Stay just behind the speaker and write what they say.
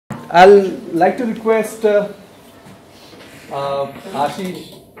I'll like to request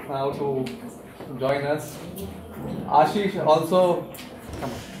Ashish now to join us. Ashish also,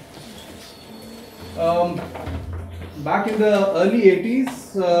 back in the early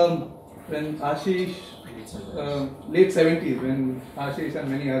 80s, when Ashish, late 70s, when Ashish and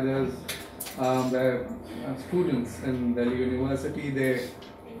many others were students in Delhi University, they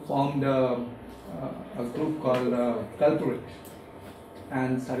formed a group called Kalpavriksh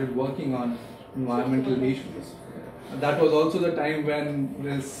and started working on environmental issues. That was also the time when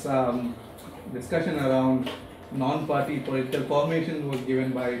this discussion around non-party political formation was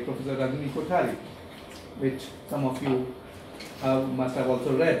given by Professor Ashish Kothari, which some of you must have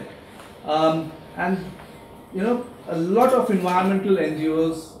also read. And you know, a lot of environmental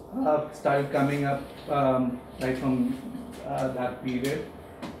NGOs started coming up right from that period.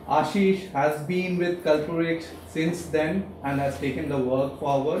 Ashish has been with Kalpavriksh since then and has taken the work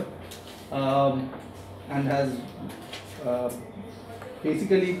forward and has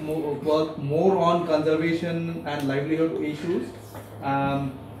basically worked more on conservation and livelihood issues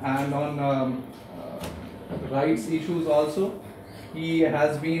and on rights issues also. He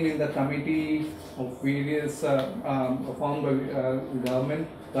has been in the committee of various formed by government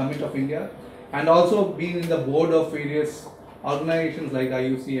of India, and also been in the board of various organizations like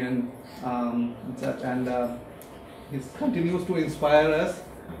IUCN and such, and he continues to inspire us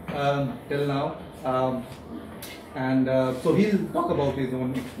till now. So he'll talk about his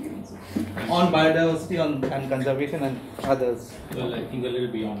own experiences on biodiversity and conservation and others. Well, I think a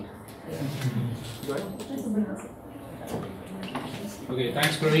little beyond. Go ahead. Okay,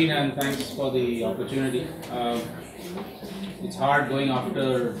 thanks Praveen, and thanks for the opportunity. It's hard going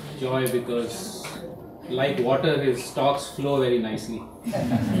after Joy because like water, his talks flow very nicely.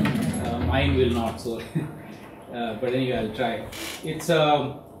 Mine will not, so but anyway, I'll try. It's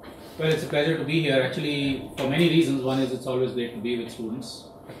well, it's a pleasure to be here actually for many reasons. One is it's always great to be with students,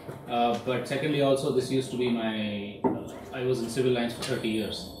 but secondly also this used to be my, I was in civil lines for 30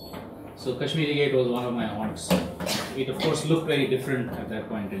 years. So Kashmiri Gate was one of my haunts. It of course looked very different at that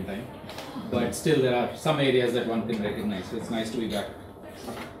point in time, but still there are some areas that one can recognize. So it's nice to be back.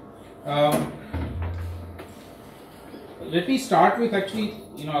 Let me start with actually,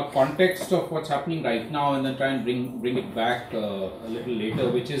 you know, a context of what's happening right now, and then try and bring it back a little later,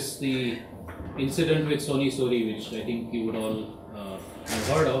 which is the incident with Soni Sori, which I think you would all have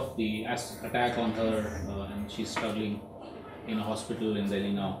heard of, the attack on her, and she's struggling in a hospital in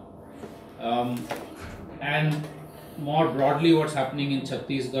Delhi now. And more broadly what's happening in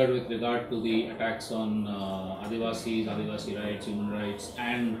Chhattisgarh with regard to the attacks on Adivasi rights, human rights,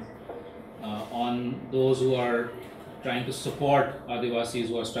 and on those who are trying to support Adivasis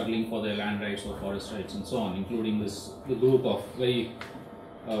who are struggling for their land rights or forest rights and so on, including the group of very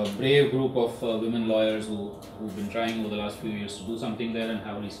brave group of women lawyers who've been trying over the last few years to do something there and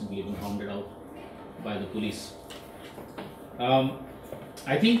have recently been hounded out by the police.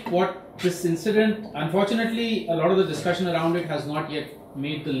 I think what this incident, unfortunately, a lot of the discussion around it has not yet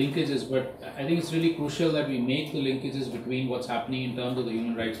made the linkages, but I think it's really crucial that we make the linkages between what's happening in terms of the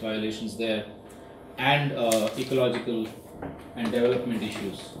human rights violations there and ecological and development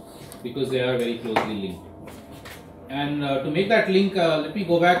issues, because they are very closely linked. And to make that link, let me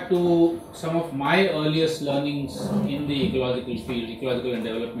go back to some of my earliest learnings in the ecological field, ecological and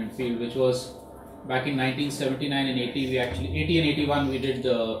development field, which was back in 1979 and 80. We actually 80 and 81 we did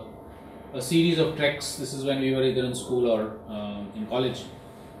a series of treks. This is when we were either in school or in college.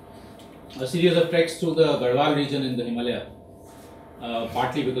 A series of treks through the Garhwal region in the Himalaya.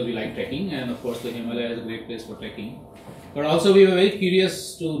 Partly because we like trekking, and of course the Himalaya is a great place for trekking. But also we were very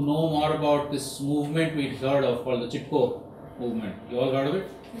curious to know more about this movement we'd heard of called the Chipko movement. You all heard of it?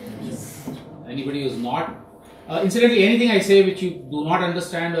 Yes. Anybody who's not? Incidentally, anything I say which you do not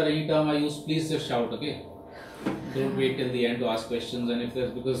understand or any term I use, please just shout, okay? Don't wait till the end to ask questions. And if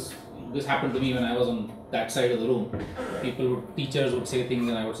there's, because this happened to me when I was on that side of the room, teachers would say things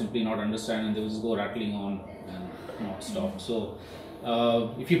and I would simply not understand, and they would just go rattling on and not stop. So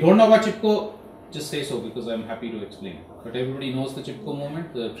if you don't know about Chipko, just say so, because I'm happy to explain. But everybody knows the Chipko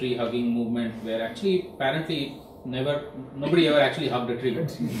movement, the tree hugging movement, where actually apparently nobody ever actually hugged a tree, but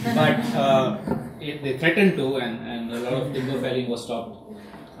they threatened to, and a lot of timber felling was stopped.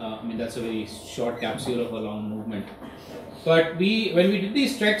 I mean, that's a very short capsule of a long movement. But when we did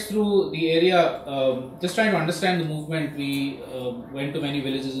these treks through the area, just trying to understand the movement, we went to many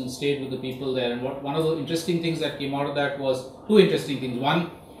villages and stayed with the people there. And one of the interesting things that came out of that was two interesting things. One,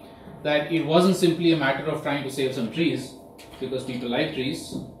 that it wasn't simply a matter of trying to save some trees, because people like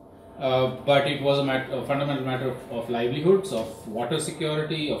trees. but it was a fundamental matter of livelihoods, of water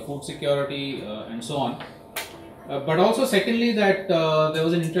security, of food security, and so on. But also secondly, that there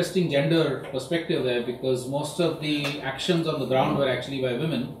was an interesting gender perspective there, because most of the actions on the ground were actually by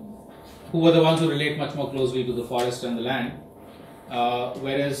women, who were the ones who relate much more closely to the forest and the land,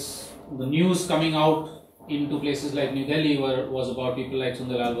 whereas the news coming out into places like New Delhi was about people like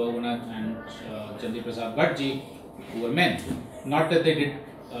Sundarlal Bahuguna and Chandi Prasad Bhattji, who were men. Not that they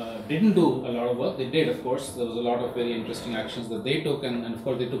didn't do a lot of work, they did, of course. There was a lot of very interesting actions that they took, and of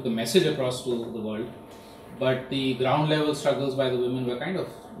course they took the message across to the world. But the ground level struggles by the women were kind of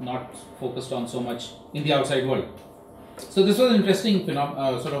not focused on so much in the outside world. So this was an interesting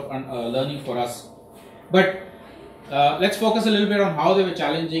learning for us. But let's focus a little bit on how they were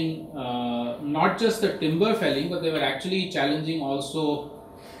challenging not just the timber felling, but they were actually challenging also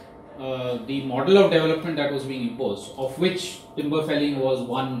the model of development that was being imposed, of which timber felling was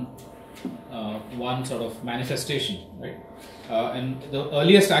one sort of manifestation, right? And the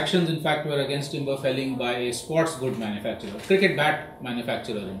earliest actions, in fact, were against timber felling by a sports good manufacturer, cricket bat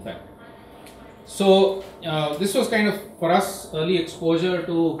manufacturer, in fact. So this was kind of, for us, early exposure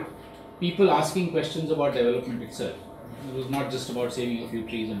to people asking questions about development itself. It was not just about saving a few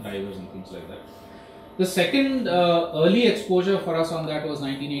trees and tigers and things like that. The second early exposure for us on that was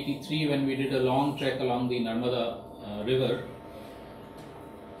 1983, when we did a long trek along the Narmada river.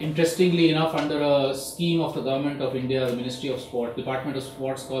 Interestingly enough, under a scheme of the Government of India, the Ministry of Sport, Department of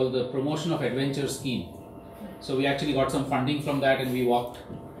Sports, called the Promotion of Adventure Scheme. So we actually got some funding from that, and we walked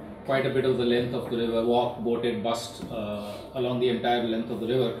quite a bit of the length of the river, walked, boated, bussed along the entire length of the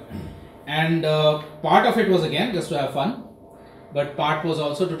river. And part of it was again just to have fun, but part was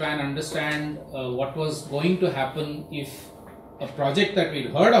also to try and understand what was going to happen if a project that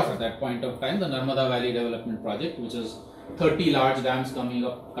we'd heard of at that point of time, the Narmada Valley Development Project, which is 30 large dams coming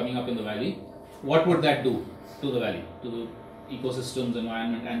up in the valley, what would that do to the valley, to the ecosystems,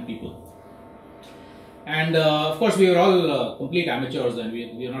 environment and people? And of course we were all complete amateurs, and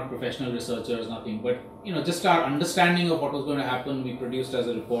we are not professional researchers, nothing, but just our understanding of what was going to happen, we produced as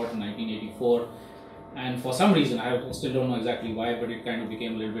a report in 1984, and for some reason, I still don't know exactly why, but it kind of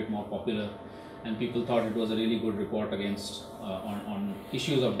became a little bit more popular, and people thought it was a really good report against on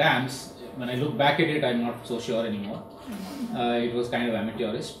issues of dams. When I look back at it, I'm not so sure anymore. It was kind of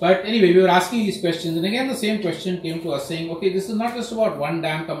amateurish. But anyway, we were asking these questions, and again the same question came to us saying, okay, this is not just about one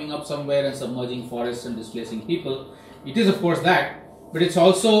dam coming up somewhere and submerging forests and displacing people. It is of course that, but it's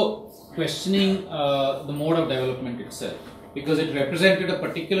also questioning the mode of development itself, because it represented a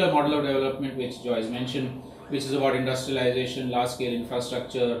particular model of development which Joyce mentioned, which is about industrialization, large-scale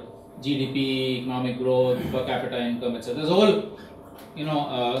infrastructure, GDP, economic growth, per capita income, etc. There's a whole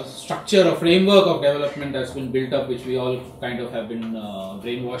structure or framework of development that's been built up, which we all kind of have been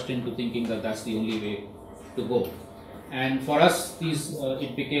brainwashed into thinking that that's the only way to go. And for us,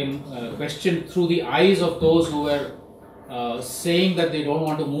 it became questioned through the eyes of those who were saying that they don't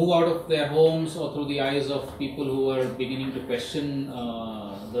want to move out of their homes, or through the eyes of people who were beginning to question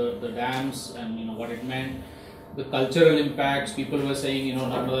the dams and what it meant. The cultural impacts, people were saying,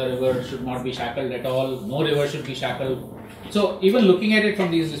 Narmada river should not be shackled at all, no river should be shackled. So even looking at it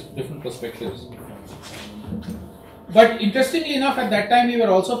from these different perspectives. But interestingly enough, at that time we were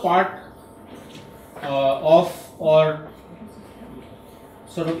also part of, or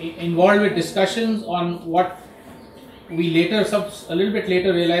sort of involved with discussions on what we later, a little bit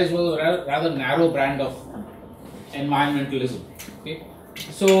later, realized was a rather narrow brand of environmentalism. Okay,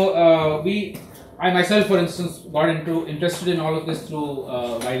 so I myself, for instance, got interested in all of this through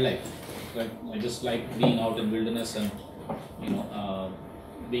wildlife. Like, I just like being out in wilderness and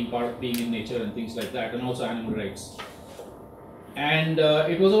being in nature and things like that, and also animal rights. And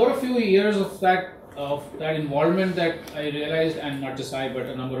it was over a few years of that involvement that I realized, and not just I, but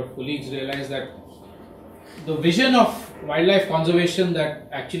a number of colleagues realized, that the vision of wildlife conservation that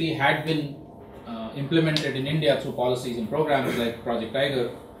actually had been implemented in India through policies and programs like Project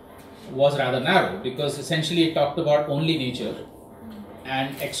Tiger was rather narrow, because essentially it talked about only nature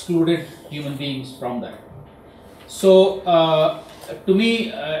and excluded human beings from that. So to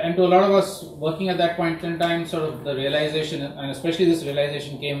me and to a lot of us working at that point in time, sort of the realization, and especially this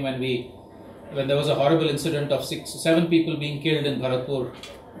realization came when there was a horrible incident of 7 people being killed in Bharatpur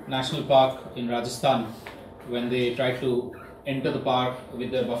National Park in Rajasthan, when they tried to enter the park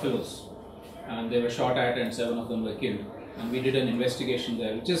with their buffaloes, and they were shot at and 7 of them were killed. And we did an investigation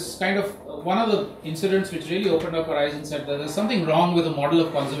there, which is kind of one of the incidents which really opened up our eyes and said that there's something wrong with the model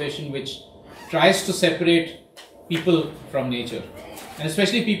of conservation which tries to separate people from nature, and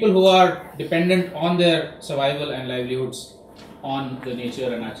especially people who are dependent on their survival and livelihoods on the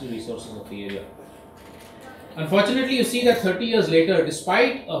nature and natural resources of the area. Unfortunately, you see that 30 years later,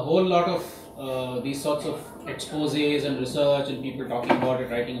 despite a whole lot of these sorts of exposés and research and people talking about it,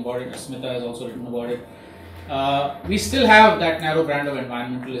 writing about it, Asmita has also written about it, we still have that narrow brand of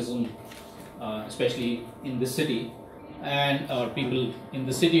environmentalism, especially in this city, and people in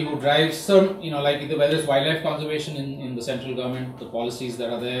the city who drive some, like whether it's wildlife conservation in the central government, the policies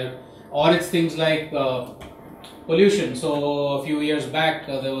that are there, or it's things like pollution. So a few years back,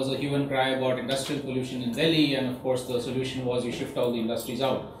 there was a hue and cry about industrial pollution in Delhi, and of course the solution was you shift all the industries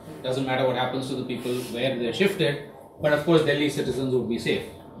out. Doesn't matter what happens to the people where they're shifted, but of course Delhi citizens would be safe.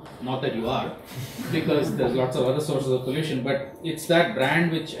 Not that you are, because there's lots of other sources of pollution, but it's that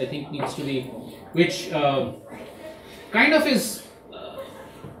brand which I think needs to be, which kind of is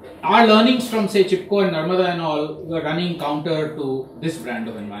our learnings from say Chipko and Narmada and all were running counter to this brand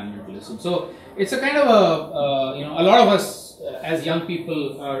of environmentalism. So it's a kind of a lot of us as young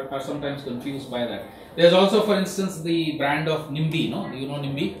people are sometimes confused by that. There's also, for instance, the brand of NIMBY. Do you know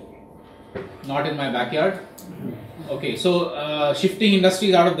NIMBY? Not in my backyard. Okay, so shifting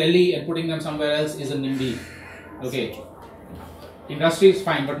industries out of Delhi and putting them somewhere else is a NIMBY. Okay, industry is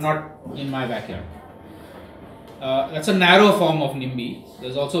fine, but not in my backyard. That's a narrow form of NIMBY.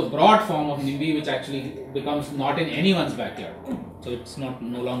 There's also a broad form of NIMBY which actually becomes not in anyone's backyard. So it's no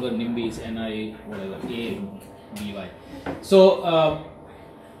longer NIMBY, it's NI, whatever, ABY. So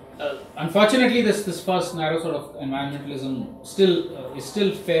unfortunately, this first narrow sort of environmentalism is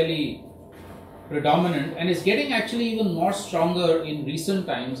still fairly predominant and is getting actually even more stronger in recent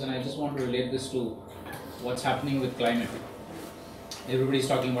times. And I just want to relate this to what's happening with climate. Everybody's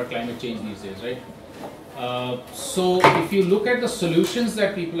talking about climate change these days, right? So if you look at the solutions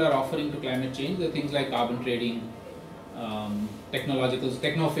that people are offering to climate change, there are things like carbon trading,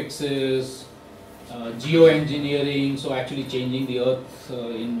 techno-fixes, geoengineering, so actually changing the earth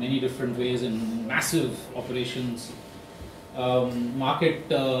in many different ways in massive operations, market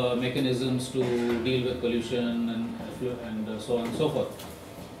mechanisms to deal with pollution and so on and so forth.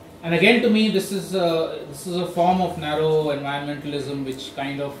 And again, to me, this is a form of narrow environmentalism which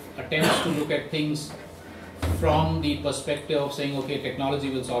kind of attempts to look at things from the perspective of saying, okay, technology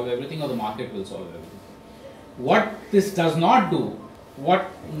will solve everything or the market will solve everything. What this does not do,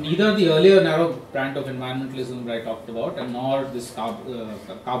 what neither the earlier narrow brand of environmentalism that I talked about and nor this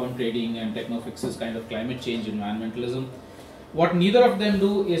carbon trading and techno-fixes kind of climate change environmentalism, what neither of them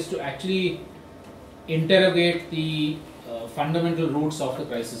do is to actually interrogate the fundamental roots of the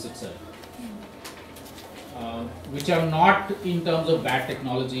crisis itself, which are not in terms of bad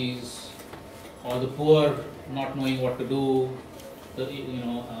technologies or the poor not knowing what to do, the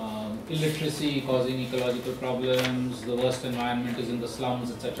illiteracy causing ecological problems, the worst environment is in the slums,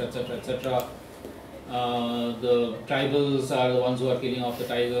 etc., etc., etc. The tribals are the ones who are killing off the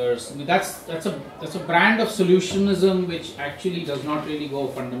tigers. I mean, that's a brand of solutionism which actually does not really go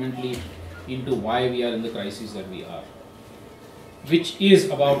fundamentally into why we are in the crises that we are, which is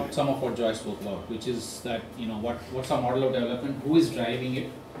about some of what Joy spoke about, which is that what's our model of development, who is driving it,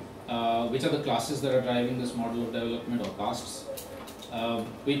 which are the classes that are driving this model of development or castes,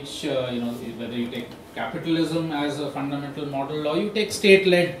 which whether you take capitalism as a fundamental model or you take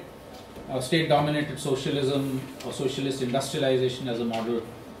state-led or state-dominated socialism or socialist industrialization as a model,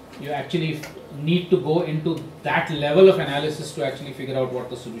 you actually need to go into that level of analysis to actually figure out what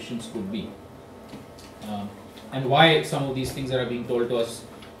the solutions could be. And why some of these things that are being told to us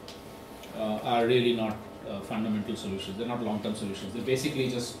are really not fundamental solutions. They're not long-term solutions. They're basically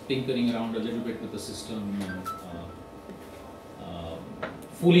just tinkering around a little bit with the system and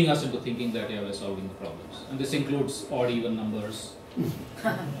fooling us into thinking that we're solving the problems. And this includes odd, even numbers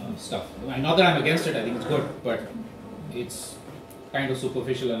stuff. Not that I'm against it, I think it's good, but it's kind of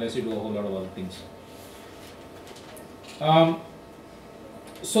superficial unless you do a whole lot of other things.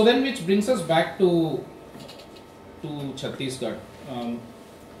 So then, which brings us back to Chhattisgarh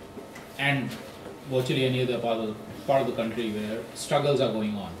and virtually any other part of the country where struggles are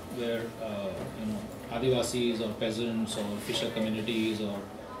going on, where Adivasis or peasants or fisher communities or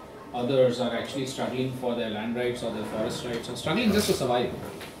others are actually struggling for their land rights or their forest rights, or struggling just to survive,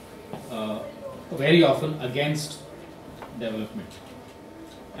 very often against development.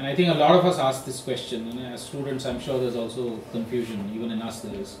 And I think a lot of us ask this question, and as students I'm sure there's also confusion, even in us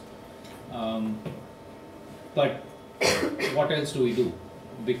there is. But what else do we do?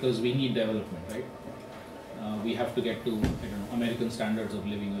 Because we need development, right? We have to get to American standards of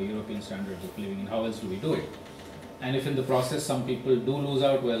living or European standards of living, and how else do we do it? And if in the process some people do lose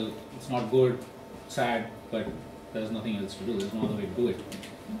out, well, it's not good, sad, but there's nothing else to do, there's no other way to do it.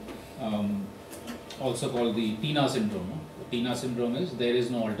 Also called the Tina syndrome, no? Tina syndrome is there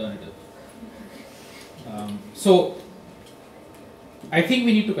is no alternative. So I think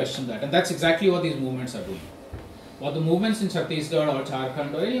we need to question that, and that's exactly what these movements are doing. What the movements in Chhattisgarh or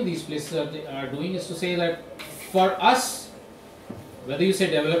Jharkhand or any of these places are doing is to say that for us, whether you say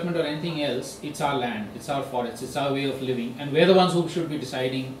development or anything else, it's our land, it's our forests, it's our way of living, and we're the ones who should be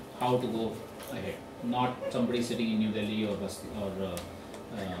deciding how to go ahead, not somebody sitting in New Delhi or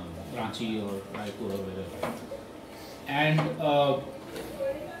Ranchi or Raipur or wherever. And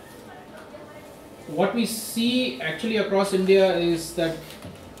what we see actually across India is that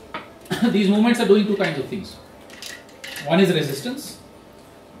these movements are doing two kinds of things. One is resistance,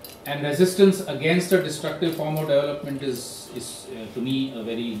 and resistance against a destructive form of development is to me a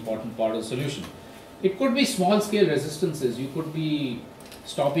very important part of the solution. It could be small scale resistances. You could be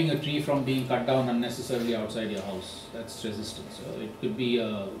stopping a tree from being cut down unnecessarily outside your house. That's resistance. It could be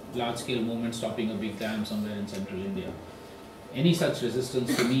a large scale movement stopping a big dam somewhere in central India. Any such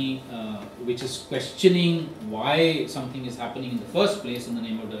resistance to me, which is questioning why something is happening in the first place in the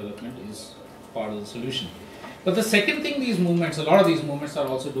name of development, is part of the solution. But the second thing these movements, a lot of these movements are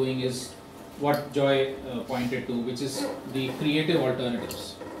also doing is what Joy pointed to, which is the creative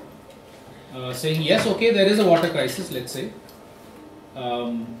alternatives. Saying, yes, okay, there is a water crisis, let's say.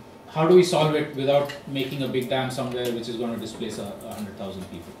 How do we solve it without making a big dam somewhere which is going to displace 100,000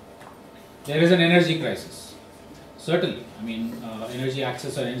 people? There is an energy crisis. Certainly, I mean, energy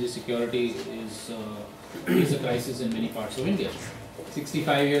access or energy security is a crisis in many parts of India.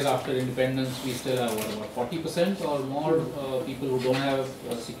 65 years after independence, we still have about 40% or more people who don't have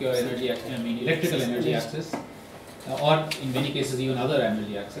secure energy, electrical energy access, or in many cases even other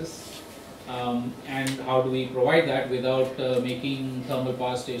energy access. And how do we provide that without making thermal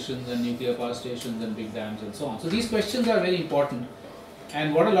power stations and nuclear power stations and big dams and so on? So these questions are very important.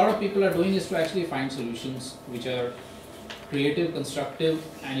 And what a lot of people are doing is to actually find solutions which are creative, constructive,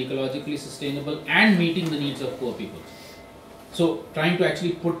 and ecologically sustainable, and meeting the needs of poor people. So trying to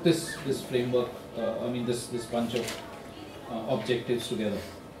actually put this framework, this bunch of objectives together.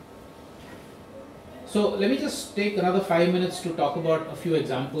 So let me just take another 5 minutes to talk about a few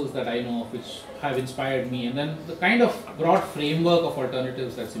examples that I know of which have inspired me, and then the kind of broad framework of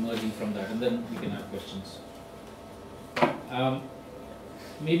alternatives that's emerging from that, and then we can have questions.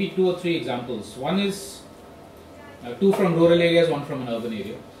 Maybe 2 or 3 examples. One is 2 from rural areas, 1 from an urban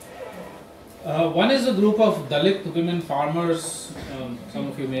area. One is a group of Dalit women farmers, some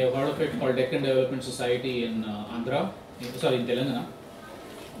of you may have heard of it, called Deccan Development Society in in Telangana,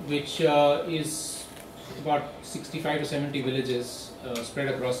 which is about 65 to 70 villages, spread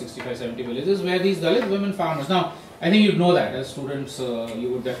across 65, 70 villages, where these Dalit women farmers, now I think you'd know that, as students you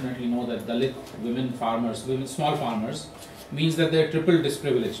would definitely know that Dalit women farmers, small farmers, means that they're triple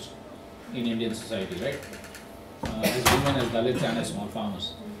disprivileged in Indian society, right? As women, as Dalits, and as small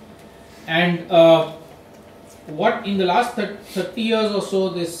farmers. And what in the last 30 years or so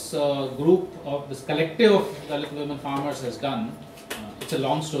this this collective of Dalit women farmers has done, it's a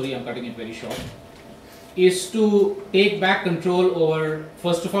long story, I'm cutting it very short, is to take back control over,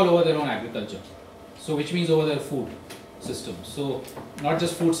 first of all, over their own agriculture. So which means over their food system. So not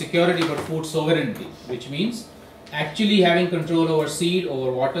just food security, but food sovereignty, which means actually having control over seed,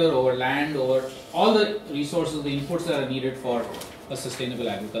 over water, over land, over all the resources, the inputs that are needed for a sustainable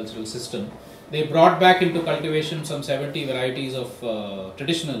agricultural system. They brought back into cultivation some 70 varieties of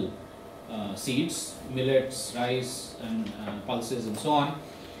traditional seeds, millets, rice, and pulses, and so on.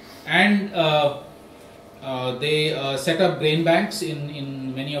 And they set up grain banks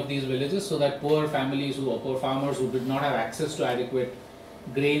in many of these villages, so that poor families poor farmers who did not have access to adequate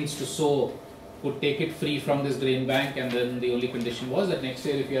grains to sow could take it free from this grain bank, and then the only condition was that next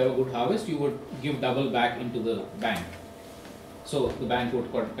year if you have a good harvest, you would give double back into the bank. So the bank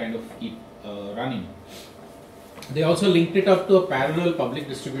would kind of keep running. They also linked it up to a parallel public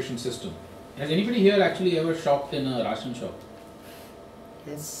distribution system. Has anybody here actually ever shopped in a ration shop?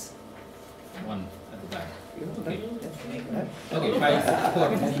 Yes. One at the back. Okay. Okay, 5,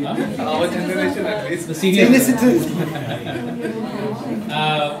 4. Our generation at least. The senior citizens.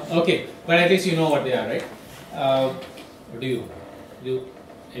 Okay, but at least you know what they are, right?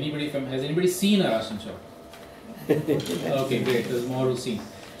 Has anybody seen a ration shop? Okay, great. There's more to see.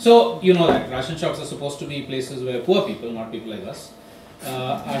 So you know that ration shops are supposed to be places where poor people, not people like us,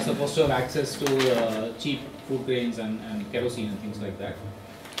 are supposed to have access to cheap food grains and kerosene and things like that.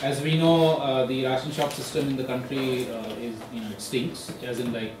 As we know, the ration shop system in the country is, it stinks, as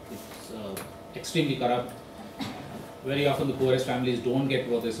in like it's extremely corrupt. Very often the poorest families don't get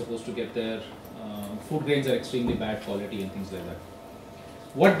what they're supposed to get there. Food grains are extremely bad quality and things like that.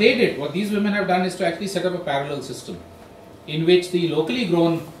 What these women have done is to actually set up a parallel system. in which the locally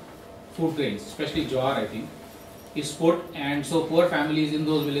grown food grains, especially jowar, I think, is put, and so poor families in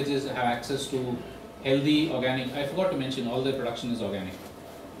those villages have access to healthy, organic. I forgot to mention, all their production is organic.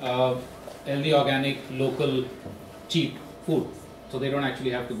 Healthy, organic, local, cheap food. So they don't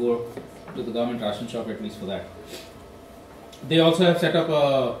actually have to go to the government ration shop, at least for that. They also have set up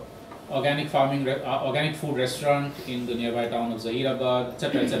a organic farming, organic food restaurant in the nearby town of Zahirabad,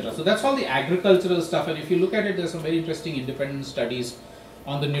 etc., etc. So that's all the agricultural stuff. And if you look at it, there's some very interesting independent studies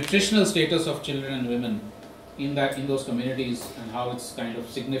on the nutritional status of children and women in those communities, and how it's kind of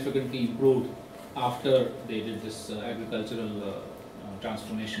significantly improved after they did this agricultural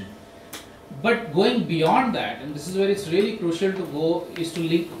transformation. But going beyond that, and this is where it's really crucial to go, is to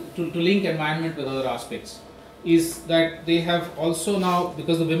link environment with other aspects. Is that they have also now,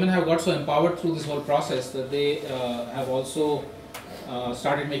 because the women have got so empowered through this whole process, that they have also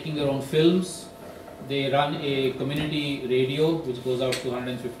started making their own films. They run a community radio which goes out to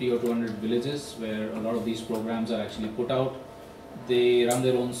 150 or 200 villages, where a lot of these programs are actually put out. They run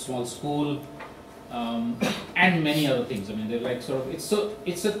their own small school, and many other things. I mean, they're like sort of,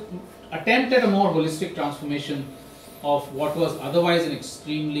 it's an attempt at a more holistic transformation of what was otherwise an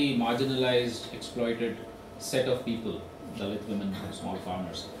extremely marginalized, exploited set of people, Dalit women, small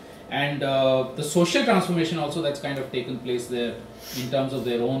farmers. And the social transformation also that's kind of taken place there in terms of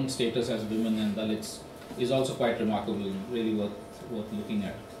their own status as women and Dalits is also quite remarkable and really worth looking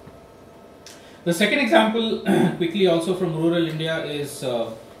at. The second example, quickly also from rural India, is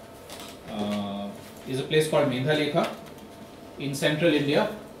a place called Mendhalekha in central India,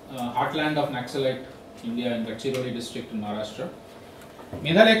 heartland of Naxalite India in Gadchiroli district in Maharashtra.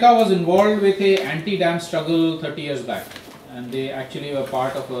 Mendhalekha was involved with a anti-dam struggle 30 years back, and they actually were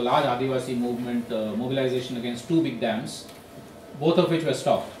part of a large Adivasi movement, mobilization against two big dams, both of which were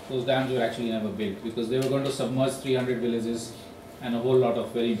stopped. Those dams were actually never built because they were going to submerge 300 villages and a whole lot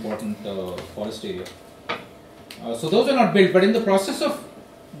of very important forest area. So those were not built, but in the process of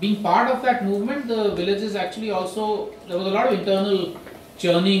being part of that movement, the villages actually also, there was a lot of internal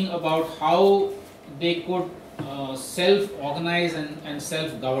churning about how they could self-organize and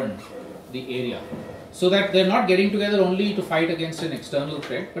self-govern the area, so that they're not getting together only to fight against an external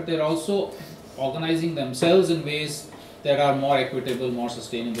threat, but they're also organizing themselves in ways that are more equitable, more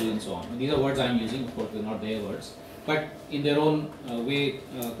sustainable, and so on. And these are words I'm using, of course, they're not their words, but in their own way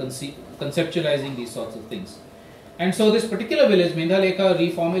conceptualizing these sorts of things. And so this particular village, Mendhalekha,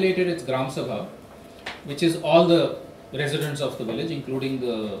 reformulated its Gram Sabha, which is all the residents of the village, including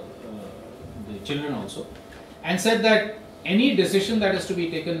the children also, and said that any decision that is to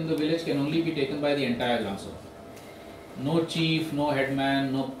be taken in the village can only be taken by the entire Gram Sabha. No chief, no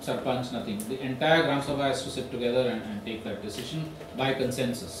headman, no sarpanch, nothing. The entire Gram Sabha has to sit together and take that decision by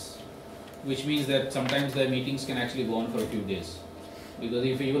consensus, which means that sometimes their meetings can actually go on for a few days, because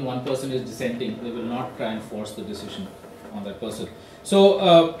if even one person is dissenting, they will not try and force the decision on that person.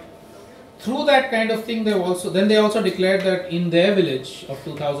 So through that kind of thing, they also declared that in their village of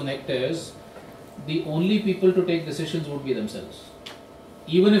 2,000 hectares, the only people to take decisions would be themselves.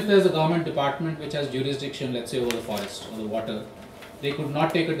 Even if there's a government department which has jurisdiction, let's say over the forest or the water, they could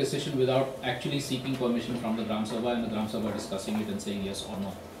not take a decision without actually seeking permission from the Gram Sabha and the Gram Sabha discussing it and saying yes or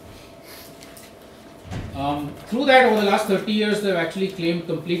no. Through that, over the last 30 years, they've actually claimed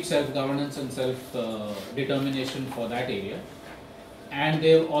complete self-governance and self-determination for that area. And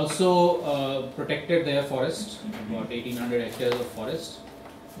they've also protected their forest, about 1,800 hectares of forest.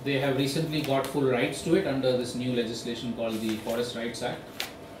 They have recently got full rights to it under this new legislation called the Forest Rights Act.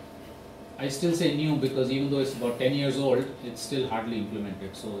 I still say new because even though it's about 10 years old, it's still hardly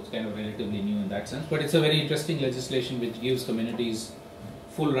implemented. So it's kind of relatively new in that sense. But it's a very interesting legislation which gives communities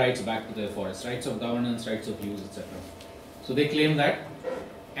full rights back to their forests, rights of governance, rights of use, etc. So they claim that.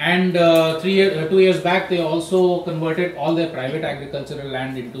 And 2 years back, they also converted all their private agricultural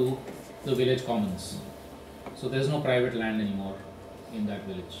land into the village commons. So there's no private land anymore in that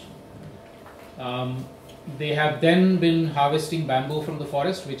village. They have then been harvesting bamboo from the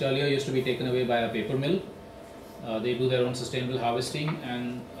forest, which earlier used to be taken away by a paper mill. They do their own sustainable harvesting,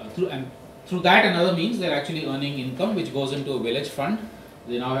 and through that and other means, they're actually earning income, which goes into a village fund.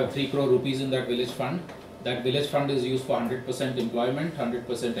 They now have 3 crore rupees in that village fund. That village fund is used for 100% employment,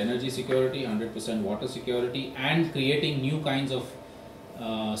 100% energy security, 100% water security, and creating new kinds of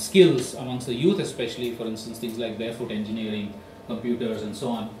skills amongst the youth, especially, for instance, things like barefoot engineering, computers, and so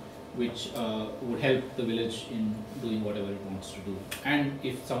on, which would help the village in doing whatever it wants to do. And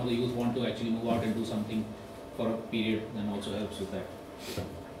if some of the youth want to actually move out and do something for a period, then also helps with that.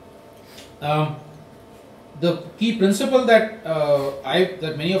 the key principle that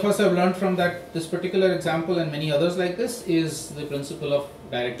that many of us have learned from this particular example and many others like this is the principle of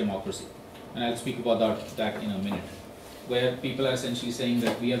direct democracy, and I'll speak about that in a minute, where people are essentially saying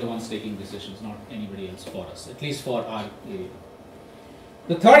that we are the ones taking decisions, not anybody else for us, at least for our area.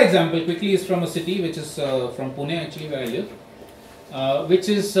 The third example quickly is from a city which is from Pune, actually, where I live, which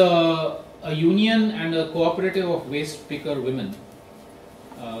is a union and a cooperative of waste picker women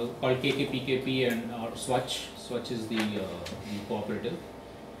called KKPKP and Swachh. Swachh is the cooperative.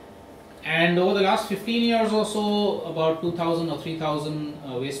 And over the last 15 years or so, about 2,000 or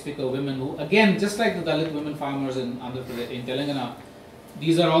 3,000 waste picker women who, again, just like the Dalit women farmers in Telangana,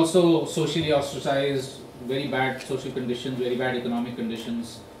 these are also socially ostracized, very bad social conditions, very bad economic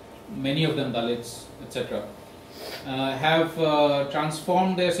conditions, many of them Dalits, etc. Have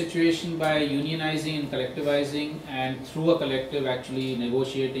transformed their situation by unionizing and collectivizing, and through a collective actually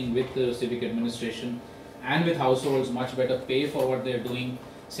negotiating with the civic administration and with households much better pay for what they're doing,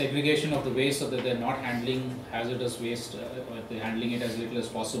 segregation of the waste so that they're not handling hazardous waste, they're handling it as little as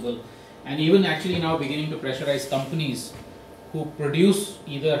possible, and even actually now beginning to pressurize companies who produce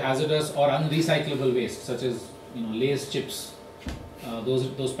either hazardous or unrecyclable waste, such as Lay's chips.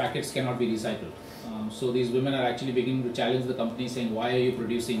 Those packets cannot be recycled. So these women are actually beginning to challenge the company, saying, why are you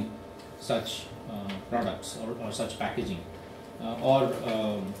producing such products or such packaging, or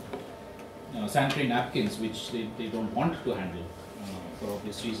sanitary napkins which they don't want to handle for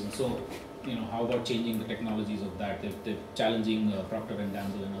obvious reasons. So how about changing the technologies of that? They're challenging Procter and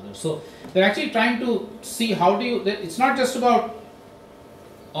Gamble and others. So they're actually trying to see how do you. It's not just about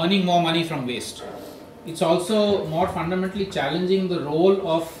earning more money from waste. It's also more fundamentally challenging the role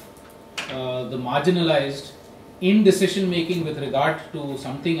of the marginalized in decision making with regard to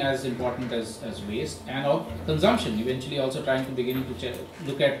something as important as waste and of consumption. Eventually, also trying to beginning to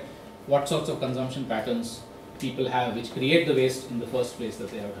look at what sorts of consumption patterns people have which create the waste in the first place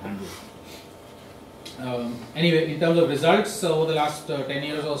that they have to handle. Anyway, in terms of results, over the last 10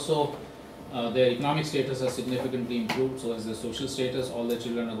 years or so, their economic status has significantly improved, so has their social status. All their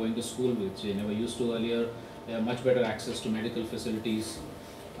children are going to school, which they never used to earlier. They have much better access to medical facilities,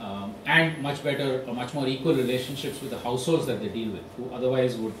 and much better or much more equal relationships with the households that they deal with, who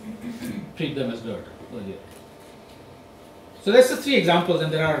otherwise would treat them as dirt earlier. So that's the three examples,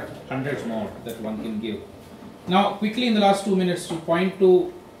 and there are hundreds more that one can give. Now, quickly in the last 2 minutes to point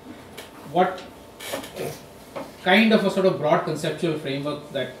to what kind of a sort of broad conceptual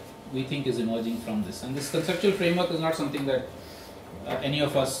framework that we think is emerging from this. And this conceptual framework is not something that any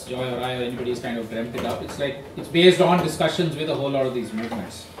of us, Joy or I or anybody, has kind of dreamt it up. It's based on discussions with a whole lot of these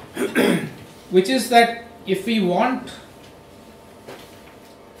movements, which is that if we want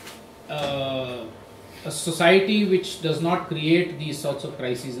a society which does not create these sorts of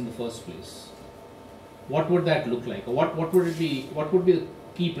crises in the first place, what would that look like? Or what would it be? What would be the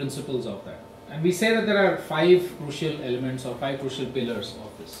key principles of that? And we say that there are 5 crucial elements or 5 crucial pillars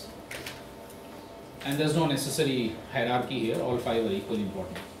of this. And there's no necessary hierarchy here, all 5 are equally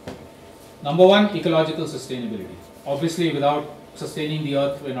important. Number 1, ecological sustainability. Obviously, without sustaining the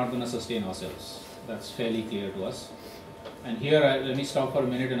earth, we're not going to sustain ourselves. That's fairly clear to us. And here, let me stop for a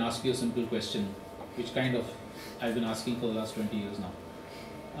minute and ask you a simple question, which kind of I've been asking for the last 20 years now.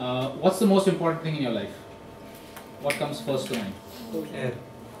 What's the most important thing in your life? What comes first to mind?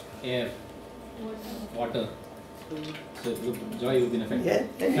 Air. Water. So, Joy, you've been affected.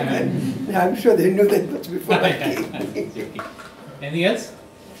 Yeah, I'm sure they knew that much before I came. Anything else?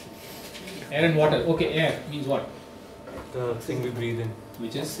 Air and water. Okay, air means what? The thing we breathe in.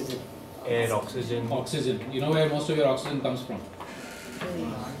 Which is? Air, oxygen. Oxygen. You know where most of your oxygen comes from?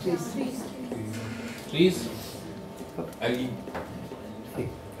 Trees? Algae.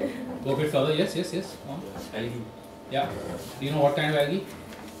 Go a bit further. Yes. Algae. Yeah. Do you know what kind of algae?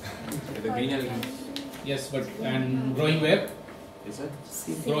 The green algae. Yes, and growing where? Is it?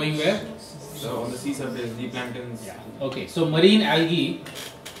 Growing where? So on the sea surface, the planktons. Yeah. Okay, so marine algae,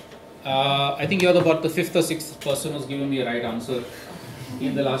 I think you're about the 5th or 6th person who's given me a right answer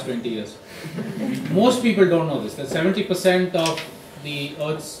in the last 20 years. Most people don't know this, that 70% of the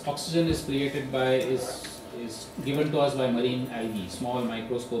Earth's oxygen is created by, is given to us by marine algae, small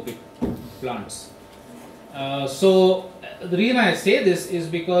microscopic plants. So the reason I say this is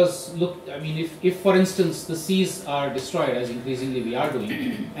because, look, I mean, if for instance the seas are destroyed, as increasingly we are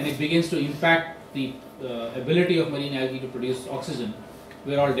doing, and it begins to impact the ability of marine algae to produce oxygen,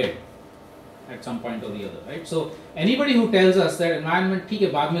 we're all dead at some point or the other, right? So anybody who tells us that environment, theek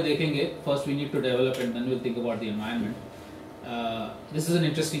hai, baad mein dekhenge, first we need to develop and then we'll think about the environment. This is an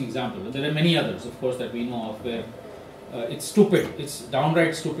interesting example. There are many others, of course, that we know of where it's stupid. It's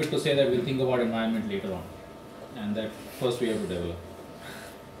downright stupid to say that we'll think about environment later on. and that first we have to develop.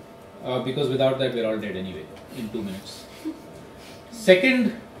 Because without that we're all dead anyway in 2 minutes.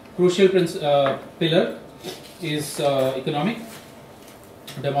 Second crucial pillar is economic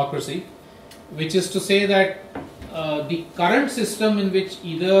democracy, which is to say that the current system in which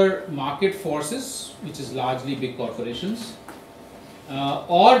either market forces, which is largely big corporations,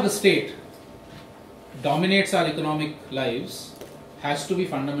 or the state dominates our economic lives, has to be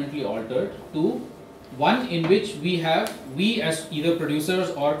fundamentally altered to one in which we as either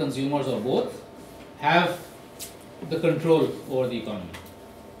producers or consumers or both have the control over the economy.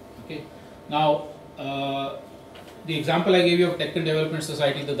 Okay. Now, the example I gave you of Deccan Development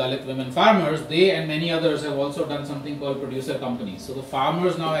Society, the Dalit women farmers, they and many others have also done something called producer companies. So the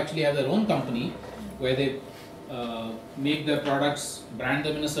farmers now actually have their own company where they make their products, brand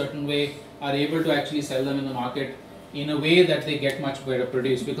them in a certain way, are able to actually sell them in the market in a way that they get much better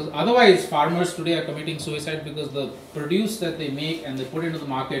produce, because otherwise farmers today are committing suicide because the produce that they make and they put into the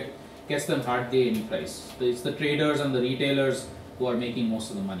market gets them hardly any price. It's the traders and the retailers who are making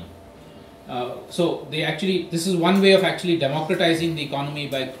most of the money. So this is one way of actually democratizing the economy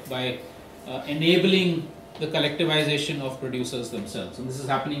by enabling the collectivization of producers themselves, and this is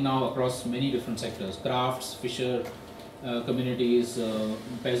happening now across many different sectors: crafts, fisher communities,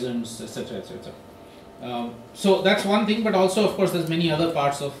 peasants, etc., etc. So that's one thing, but also of course there's many other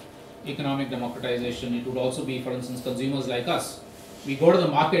parts of economic democratization. It would also be, for instance, consumers like us. We go to the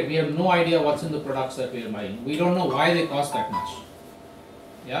market, we have no idea what's in the products that we are buying. We don't know why they cost that much.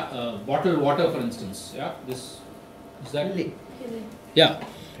 Yeah, bottled water, for instance. Yeah, this is that. Yeah.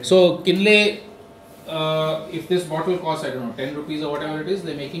 So Kinley, if this bottle costs, I don't know, 10 rupees or whatever it is,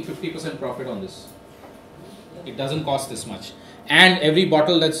 they're making 50% profit on this. It doesn't cost this much. And every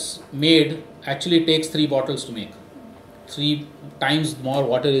bottle that's made actually takes 3 bottles to make. 3 times more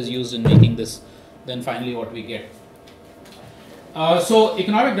water is used in making this than finally what we get. So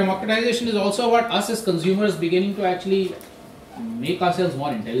economic democratization is also about us as consumers beginning to actually make ourselves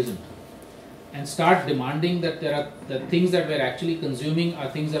more intelligent and start demanding that the things that we're actually consuming are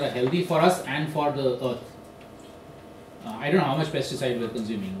things that are healthy for us and for the earth. I don't know how much pesticide we're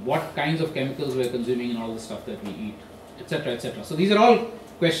consuming, what kinds of chemicals we're consuming in all the stuff that we eat, etc., etc. So these are all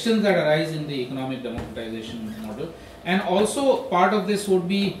questions that arise in the economic democratization model, and also part of this would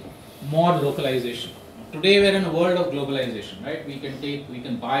be more localization. Today we're in a world of globalization, right? We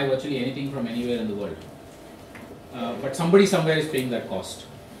can buy virtually anything from anywhere in the world, but somebody somewhere is paying that cost,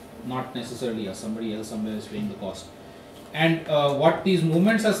 not necessarily us. Somebody else somewhere is paying the cost. And what these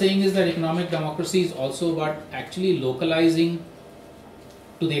movements are saying is that economic democracy is also about actually localizing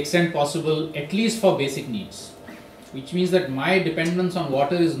to the extent possible, at least for basic needs, which means that my dependence on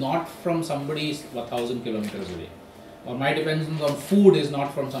water is not from somebody 1,000 kilometers away, or my dependence on food is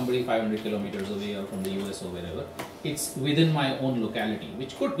not from somebody 500 kilometers away or from the US or wherever. It's within my own locality,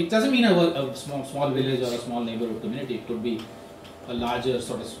 which doesn't mean a small village or a small neighborhood community. It could be a larger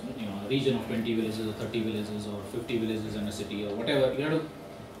sort of region of 20 villages or 30 villages or 50 villages in a city or whatever. You have to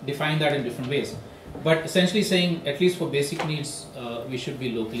define that in different ways, but essentially saying at least for basic needs we should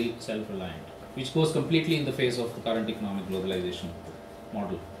be locally self-reliant, which goes completely in the face of the current economic globalization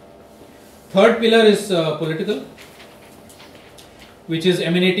model. Third pillar is political, which is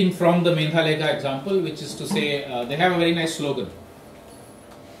emanating from the Meghalaya example, which is to say they have a very nice slogan.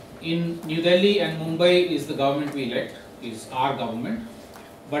 In New Delhi and Mumbai is the government we elect, is our government,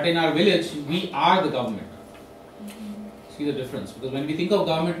 but in our village we are the government. See the difference? Because when we think of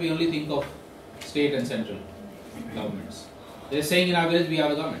government, we only think of state and central governments. They're saying in our village we are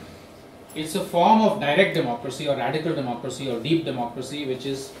the government. It's a form of direct democracy or radical democracy or deep democracy, which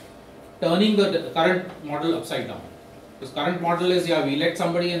is turning the current model upside down. Because current model is, we elect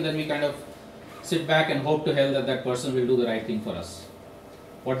somebody and then we kind of sit back and hope to hell that that person will do the right thing for us.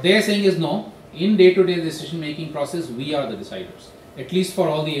 What they're saying is no, in day-to-day decision making process we are the deciders, at least for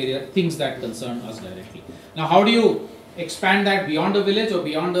all the things that concern us directly. Now how do you expand that beyond the village or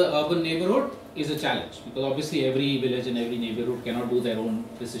beyond the urban neighborhood is a challenge, because obviously every village and every neighborhood cannot do their own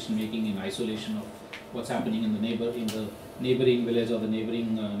decision making in isolation of what's happening in the neighboring village or the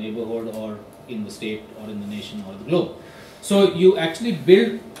neighboring neighborhood or in the state or in the nation or the globe. So you actually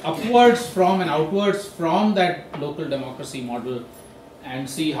build upwards from and outwards from that local democracy model and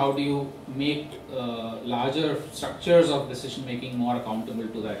see how do you make larger structures of decision making more accountable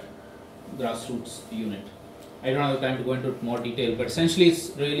to that grassroots unit. I don't have the time to go into more detail, but essentially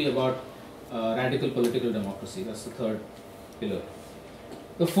it's really about radical political democracy. That's the third pillar.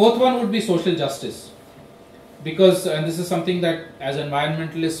 The fourth one would be social justice, because, and this is something that as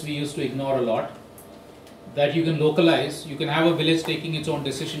environmentalists we used to ignore a lot, that you can localize, you can have a village taking its own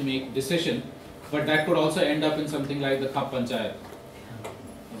decision, but that could also end up in something like the Khap Panchayat,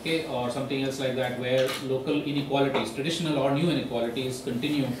 okay, or something else like that, where local inequalities, traditional or new inequalities,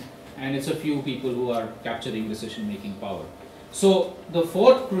 continue, and it's a few people who are capturing decision-making power. So the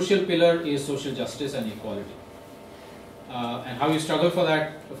fourth crucial pillar is social justice and equality. And how you struggle for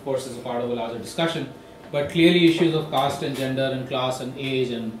that, of course, is a part of a larger discussion. But clearly issues of caste and gender and class and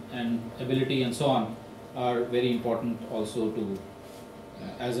age and ability and so on are very important also to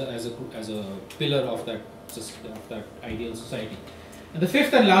as a pillar of that ideal society. And the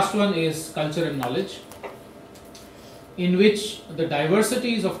fifth and last one is culture and knowledge, in which the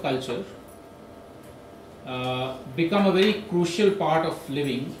diversities of culture become a very crucial part of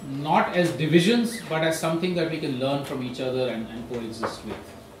living, not as divisions, but as something that we can learn from each other and coexist with.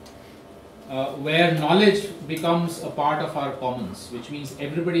 Where knowledge becomes a part of our commons, which means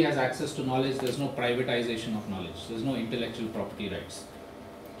everybody has access to knowledge. There's no privatization of knowledge. There's no intellectual property rights.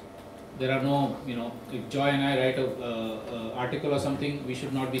 There are no, if Joy and I write an article or something, we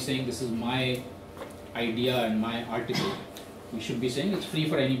should not be saying this is my idea and my article. We should be saying it's free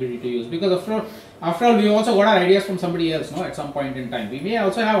for anybody to use, because after all, we also got our ideas from somebody else, at some point in time. We may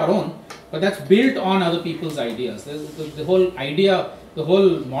also have our own, but that's built on other people's ideas. The whole idea, the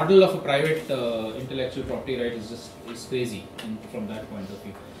whole model of a private intellectual property right is crazy from that point of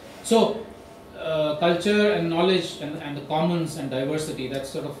view. So, culture and knowledge and the commons and diversity, that's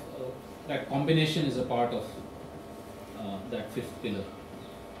sort of that combination is a part of that fifth pillar.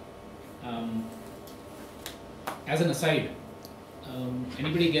 As an aside,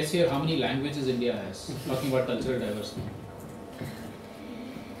 anybody guess here how many languages India has? Talking about cultural diversity.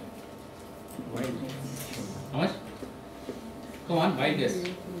 How much? Come on, wild guess.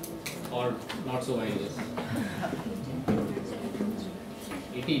 Or not so wild guess.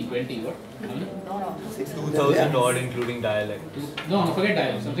 18, 20, what? How many? 2,000 odd including dialect. No, forget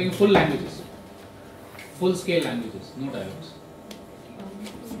dialects. I'm thinking full languages. Full scale languages, no dialects.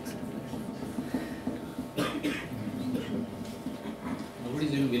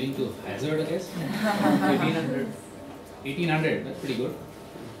 Nobody's even willing to hazard a guess. 1800. 1800, that's pretty good.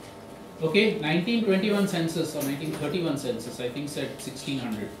 Okay, 1921 census or 1931 census, I think said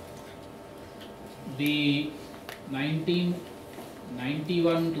 1600. The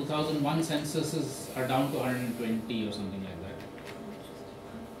 1991-2001 censuses are down to 120 or something like that.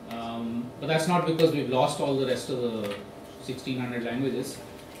 But that's not because we've lost all the rest of the 1600 languages.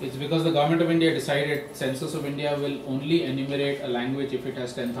 It's because the government of India decided Census of India will only enumerate a language if it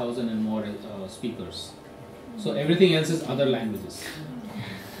has 10,000 and more speakers. So everything else is other languages.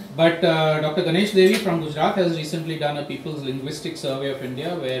 But Dr. Ganesh Devi from Gujarat has recently done a People's Linguistic Survey of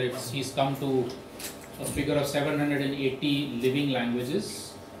India, where he's come to a figure of 780 living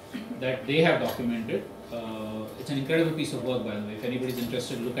languages that they have documented. It's an incredible piece of work, by the way. If anybody's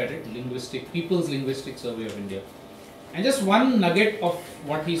interested, look at it. People's Linguistic Survey of India. And just one nugget of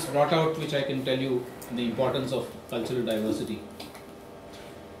what he's brought out, which I can tell you the importance of cultural diversity.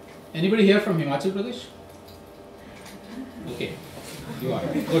 Anybody here from Himachal Pradesh? Okay. You are.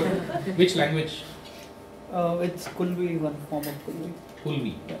 Good. Which language? It's Kulvi, one form of Kulvi.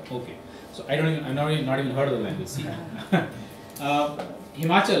 Kulvi. Okay. So I've not even heard of the language. See.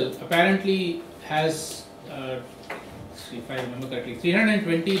 Himachal apparently has, if I remember correctly,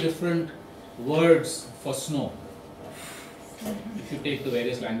 320 different words for snow. If you take the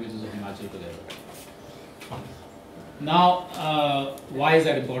various languages of Himachal together. Now, why is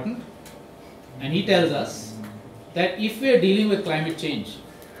that important? And he tells us that if we are dealing with climate change,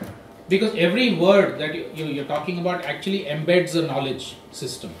 because every word that you're talking about actually embeds a knowledge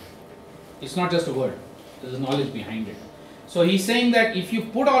system. It's not just a word, there's knowledge behind it. So he's saying that if you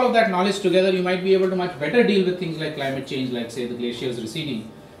put all of that knowledge together, you might be able to much better deal with things like climate change, like say the glaciers receding,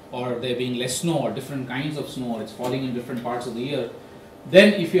 or there being less snow, or different kinds of snow, or it's falling in different parts of the year,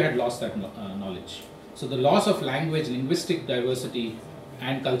 than if you had lost that knowledge. So the loss of language, linguistic diversity,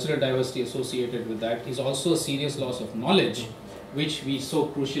 and cultural diversity associated with that is also a serious loss of knowledge, which we so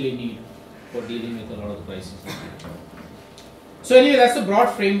crucially need for dealing with a lot of the crises. So anyway, that's the broad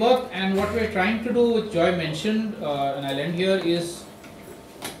framework, and what we're trying to do, which Joy mentioned, and I'll end here, is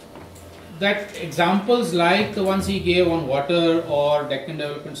that examples like the ones he gave on water, or Deccan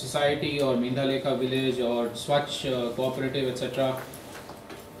Development Society, or Mindhalekha Village, or Swachh Cooperative, etc.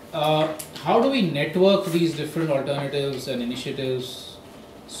 How do we network these different alternatives and initiatives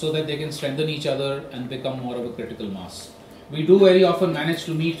so that they can strengthen each other and become more of a critical mass? We do very often manage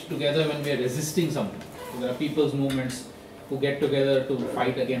to meet together when we are resisting something. So there are people's movements who get together to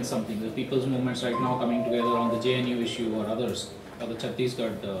fight against something. There are people's movements right now coming together on the JNU issue or others, or the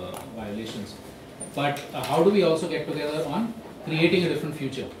Chhattisgarh violations. But how do we also get together on creating a different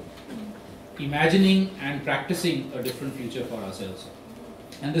future? imagining and practicing a different future for ourselves.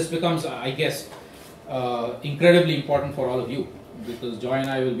 And this becomes, I guess, incredibly important for all of you, because Joy and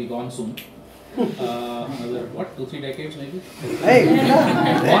I will be gone soon. Another, 2-3 decades maybe? Hey,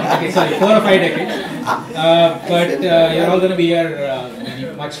 Okay, sorry, 4 or 5 decades. But you're all going to be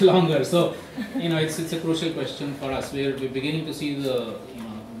here much longer. So, it's a crucial question for us. We're beginning to see the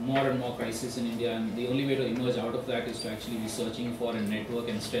more and more crisis in India, and the only way to emerge out of that is to actually be searching for and network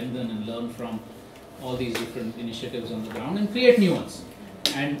and strengthen and learn from all these different initiatives on the ground and create new ones,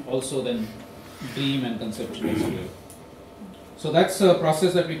 and also then dream and conceptualize together. So that's a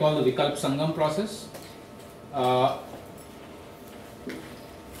process that we call the Vikalp Sangam process.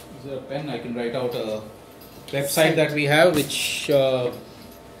 Is there a pen? I can write out a website that we have, which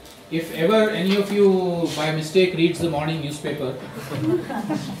if ever any of you by mistake reads the morning newspaper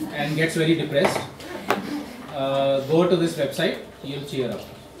and gets very depressed, go to this website, you'll cheer up.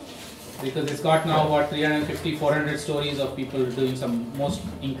 Because it's got now about 350, 400 stories of people doing some most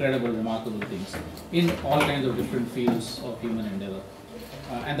incredible, remarkable things in all kinds of different fields of human endeavor.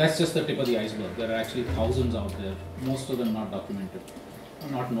 And that's just the tip of the iceberg. There are actually thousands out there, most of them not documented,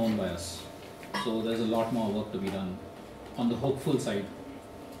 not known by us. So there's a lot more work to be done on the hopeful side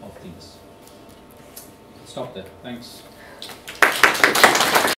of things. Stop there. Thanks.